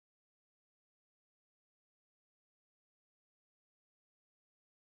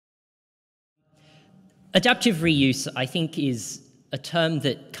Adaptive reuse, I think, is a term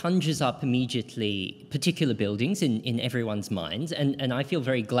that conjures up immediately particular buildings in everyone's minds, and I feel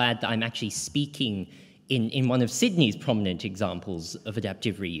very glad that I'm actually speaking in one of Sydney's prominent examples of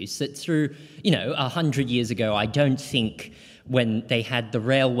adaptive reuse, that through, 100 years ago, I don't think when they had the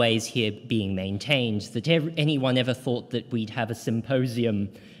railways here being maintained that anyone ever thought that we'd have a symposium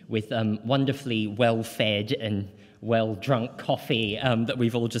with wonderfully well-fed and well-drunk coffee that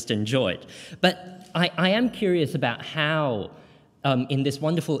we've all just enjoyed. But I am curious about how, in this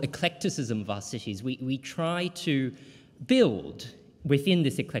wonderful eclecticism of our cities, we try to build within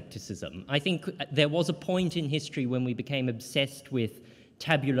this eclecticism. I think there was a point in history when we became obsessed with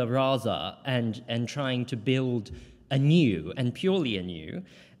tabula rasa and trying to build anew and purely anew.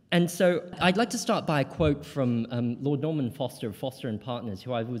 And so I'd like to start by a quote from Lord Norman Foster of Foster and Partners,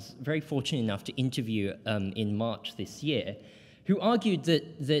 who I was very fortunate enough to interview in March this year, who argued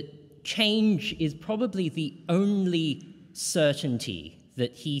that change is probably the only certainty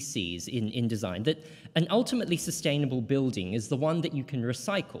that he sees in design, that an ultimately sustainable building is the one that you can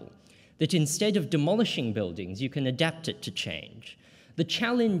recycle, that instead of demolishing buildings, you can adapt it to change. The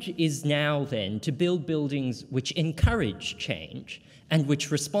challenge is now then to build buildings which encourage change and which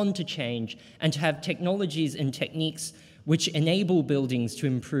respond to change, and to have technologies and techniques which enable buildings to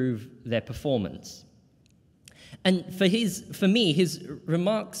improve their performance. And for me, his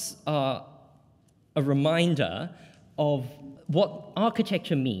remarks are a reminder of what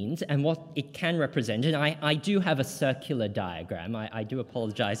architecture means and what it can represent. And I do have a circular diagram. I do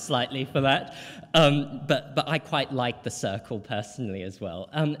apologize slightly for that, but I quite like the circle personally as well.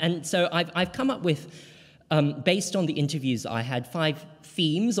 And so I've come up with, based on the interviews I had, 5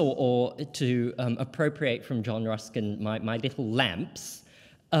 themes, or to appropriate from John Ruskin, my little lamps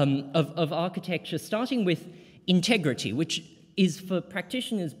of architecture, starting with integrity, which is, for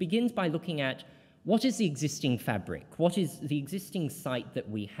practitioners, begins by looking at what is the existing fabric, what is the existing site that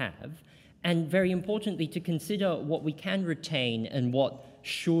we have, and very importantly, to consider what we can retain and what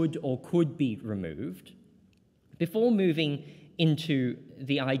should or could be removed, before moving into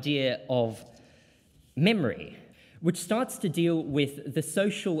the idea of memory, which starts to deal with the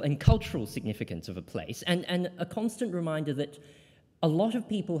social and cultural significance of a place, and a constant reminder that a lot of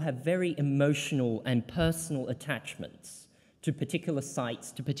people have very emotional and personal attachments to particular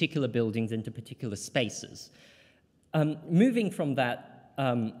sites, to particular buildings, and to particular spaces. Moving from that,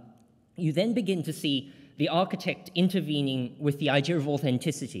 you then begin to see the architect intervening with the idea of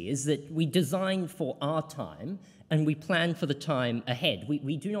authenticity, is that we design for our time and we plan for the time ahead.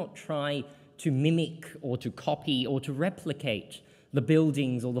 We do not try to mimic or to copy or to replicate the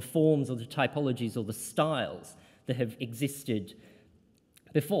buildings or the forms or the typologies or the styles that have existed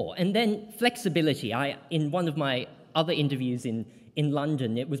before. And then flexibility. In one of my other interviews in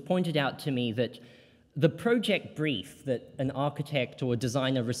London, it was pointed out to me that the project brief that an architect or a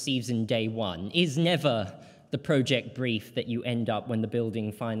designer receives in day one is never the project brief that you end up when the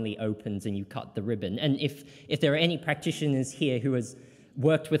building finally opens and you cut the ribbon. And if there are any practitioners here who has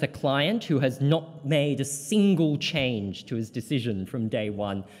worked with a client who has not made a single change to his decision from day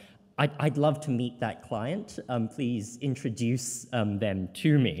one, I'd love to meet that client. Please introduce them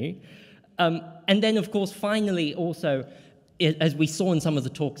to me. And then, of course, finally, also, as we saw in some of the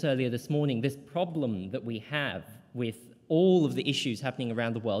talks earlier this morning, this problem that we have with all of the issues happening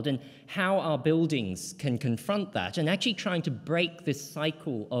around the world and how our buildings can confront that, and actually trying to break this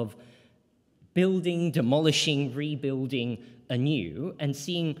cycle of building, demolishing, rebuilding anew, and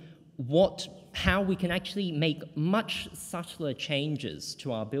seeing how we can actually make much subtler changes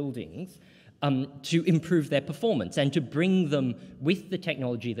to our buildings to improve their performance and to bring them, with the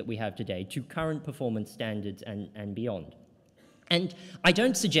technology that we have today, to current performance standards and beyond. And I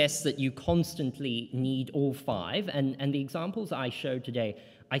don't suggest that you constantly need all 5, and the examples I showed today,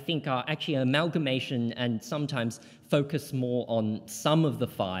 I think, are actually an amalgamation and sometimes focus more on some of the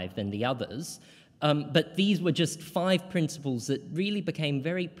 5 than the others. But these were just 5 principles that really became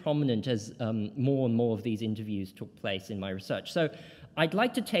very prominent as more and more of these interviews took place in my research. So I'd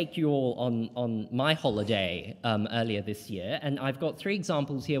like to take you all on my holiday earlier this year, and I've got 3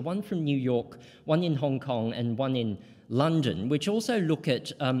 examples here, one from New York, one in Hong Kong, and one in London, which also look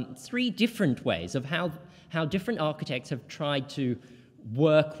at 3 different ways of how different architects have tried to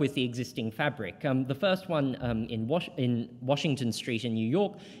work with the existing fabric. The first one in Washington Street in New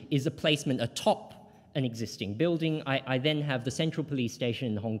York is a placement atop an existing building. I then have the Central Police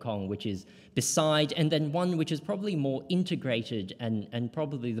Station in Hong Kong, which is beside, and then one which is probably more integrated and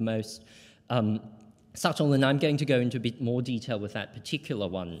probably the most subtle, and I'm going to go into a bit more detail with that particular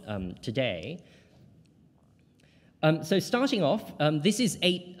one today. So starting off, this is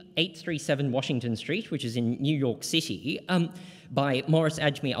 837 Washington Street, which is in New York City, by Morris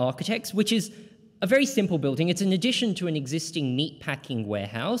Ajmi Architects, which is a very simple building. It's an addition to an existing meatpacking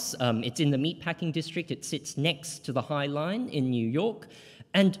warehouse. It's in the meatpacking district. It sits next to the High Line in New York.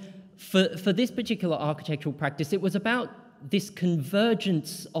 And for this particular architectural practice, it was about this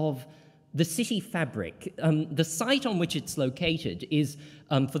convergence of the city fabric. The site on which it's located is,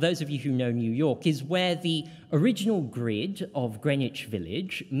 for those of you who know New York, is where the original grid of Greenwich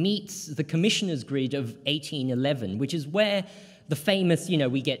Village meets the Commissioner's grid of 1811, which is where the famous,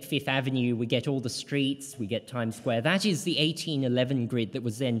 we get Fifth Avenue, we get all the streets, we get Times Square. That is the 1811 grid that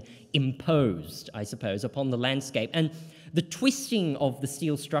was then imposed, I suppose, upon the landscape. And the twisting of the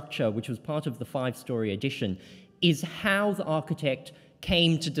steel structure, which was part of the 5-story addition, is how the architect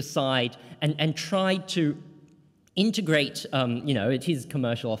came to decide and tried to integrate, at his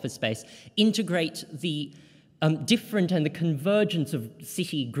commercial office space, integrate the different and the convergence of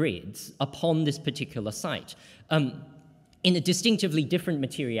city grids upon this particular site in a distinctively different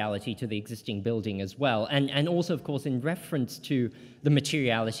materiality to the existing building as well, and also, of course, in reference to the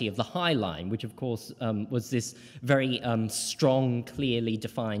materiality of the High Line, which, of course, was this very strong, clearly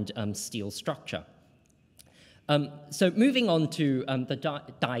defined steel structure. So moving on to the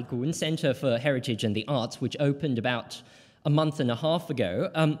Daigun Center for Heritage and the Arts, which opened about a month and a half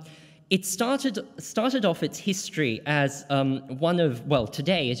ago, it started off its history as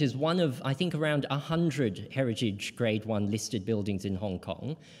today it is one of, I think, around 100 Heritage Grade 1 listed buildings in Hong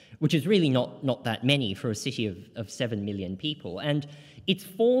Kong, which is really not that many for a city of 7 million people. And it's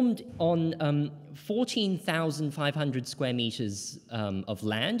formed on 14,500 square meters of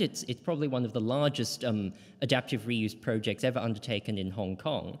land. It's probably one of the largest adaptive reuse projects ever undertaken in Hong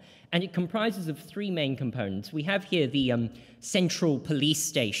Kong. And it comprises of 3 main components. We have here the Central Police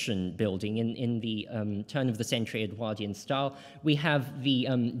Station building in the turn of the century Edwardian style. We have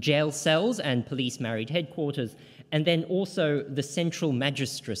the jail cells and police married headquarters, and then also the Central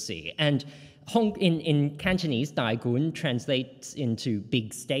Magistracy. And in Cantonese, Daigun translates into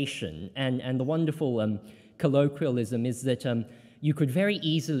big station, and the wonderful colloquialism is that you could very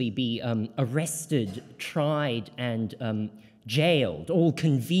easily be arrested, tried, and jailed, all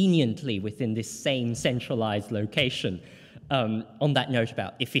conveniently within this same centralized location, on that note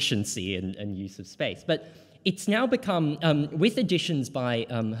about efficiency and use of space. But it's now become, with additions by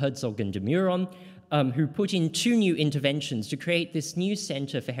Herzog and de Meuron, who put in 2 new interventions to create this new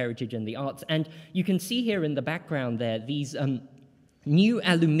Center for Heritage and the Arts. And you can see here in the background there these new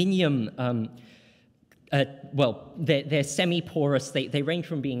aluminium, they're semi-porous. They range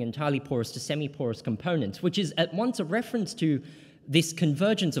from being entirely porous to semi-porous components, which is at once a reference to this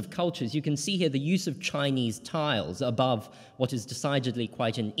convergence of cultures. You can see here the use of Chinese tiles above what is decidedly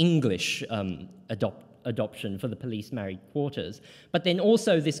quite an English adoption for the police married quarters, but then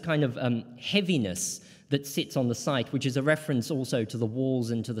also this kind of heaviness that sits on the site, which is a reference also to the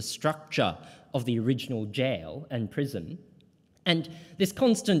walls and to the structure of the original jail and prison. And this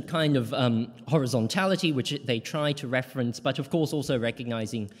constant kind of horizontality, which they try to reference, but of course also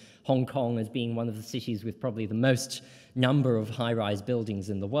recognizing Hong Kong as being one of the cities with probably the most number of high-rise buildings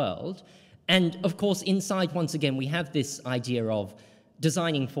in the world. And of course, inside, once again, we have this idea of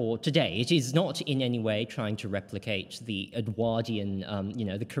designing for today. It is not in any way trying to replicate the Edwardian,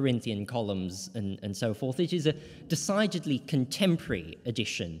 the Corinthian columns and so forth. It is a decidedly contemporary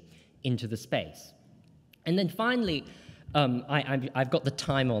addition into the space. And then finally, I've got the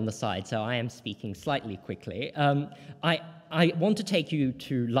timer on the side, so I am speaking slightly quickly. I want to take you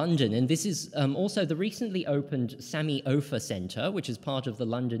to London, and this is also the recently opened Sami Ofer Centre, which is part of the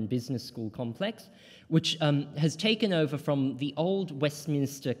London Business School complex, which has taken over from the old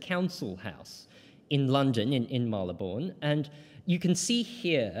Westminster Council House in London, in Marylebone. And you can see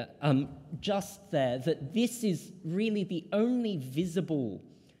here, just there, that this is really the only visible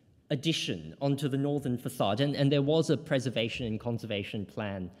addition onto the northern facade, and there was a preservation and conservation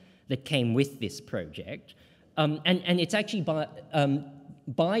plan that came with this project. And it's actually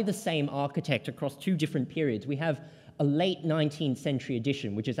by the same architect across 2 different periods. We have a late 19th century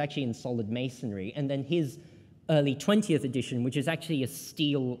edition, which is actually in solid masonry, and then his early 20th edition, which is actually a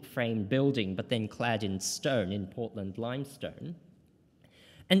steel-framed building, but then clad in stone, in Portland limestone.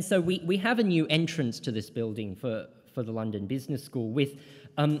 And so we have a new entrance to this building for the London Business School with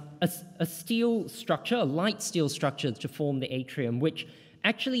a steel structure, a light steel structure to form the atrium, which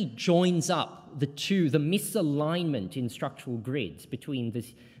actually joins up the misalignment in structural grids between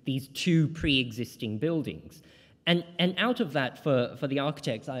these 2 pre-existing buildings. And out of that, for the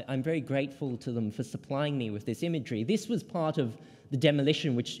architects, I'm very grateful to them for supplying me with this imagery. This was part of the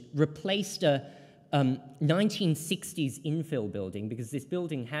demolition, which replaced a 1960s infill building, because this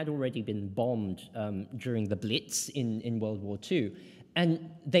building had already been bombed during the Blitz in World War II. And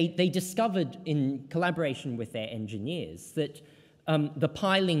they discovered, in collaboration with their engineers, that the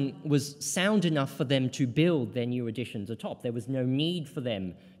piling was sound enough for them to build their new additions atop. There was no need for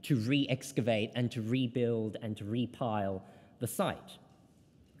them to re-excavate and to rebuild and to repile the site.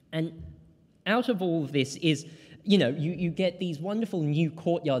 And out of all of this is, you get these wonderful new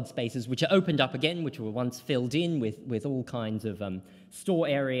courtyard spaces which are opened up again, which were once filled in with all kinds of store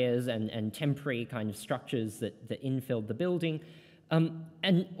areas and temporary kind of structures that infilled the building.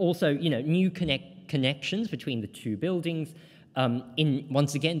 And also, new connections between the two buildings in,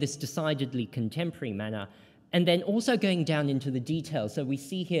 once again, this decidedly contemporary manner. And then also going down into the details. So we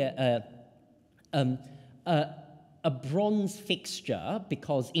see here a bronze fixture,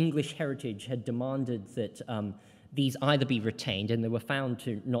 because English heritage had demanded that these either be retained, and they were found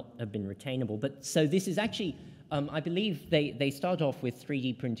to not have been retainable. But so this is actually, I believe they start off with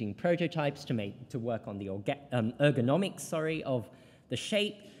 3D printing prototypes to work on the ergonomics, of the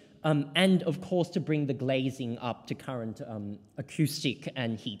shape, and of course to bring the glazing up to current acoustic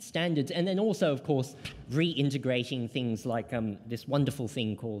and heat standards, and then also, of course, reintegrating things like this wonderful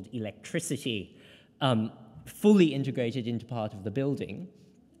thing called electricity, fully integrated into part of the building.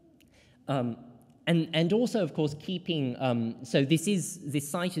 And also, of course, keeping, so this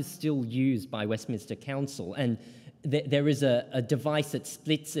site is still used by Westminster Council, and there is a device that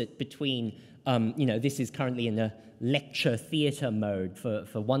splits it between, this is currently in a lecture theatre mode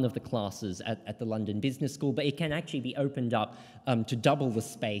for one of the classes at the London Business School, but it can actually be opened up to double the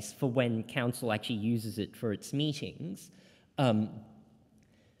space for when council actually uses it for its meetings.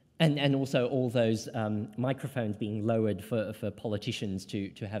 And also all those microphones being lowered for politicians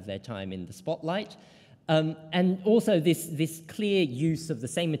to have their time in the spotlight. And also this clear use of the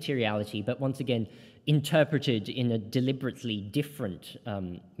same materiality, but once again, interpreted in a deliberately different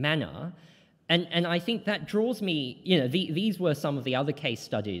manner. And I think that draws me, these were some of the other case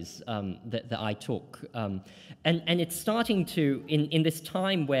studies that I took. And it's starting to, in this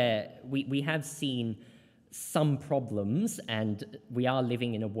time where we have seen some problems, and we are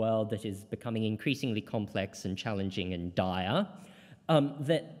living in a world that is becoming increasingly complex and challenging and dire,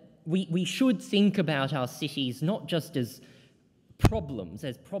 that we should think about our cities not just as problems,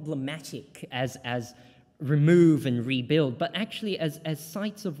 as problematic, as remove and rebuild, but actually as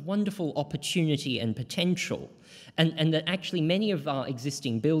sites of wonderful opportunity and potential. And that actually many of our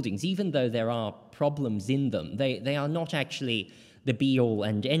existing buildings, even though there are problems in them, they are not actually the be-all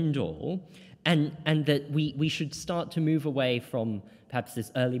and end-all. And that we should start to move away from perhaps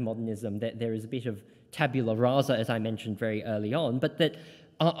this early modernism, that there is a bit of tabula rasa, as I mentioned very early on, but that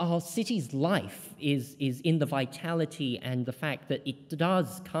our city's life is in the vitality and the fact that it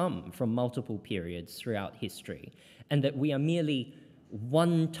does come from multiple periods throughout history, and that we are merely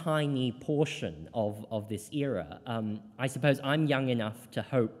one tiny portion of this era. I suppose I'm young enough to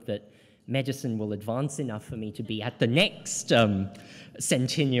hope that medicine will advance enough for me to be at the next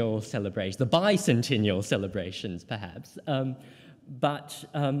centennial celebration, the bicentennial celebrations, perhaps. But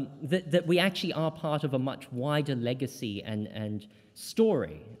that we actually are part of a much wider legacy and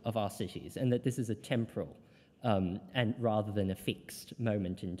story of our cities, and that this is a temporal and rather than a fixed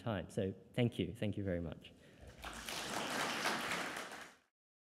moment in time. So thank you very much.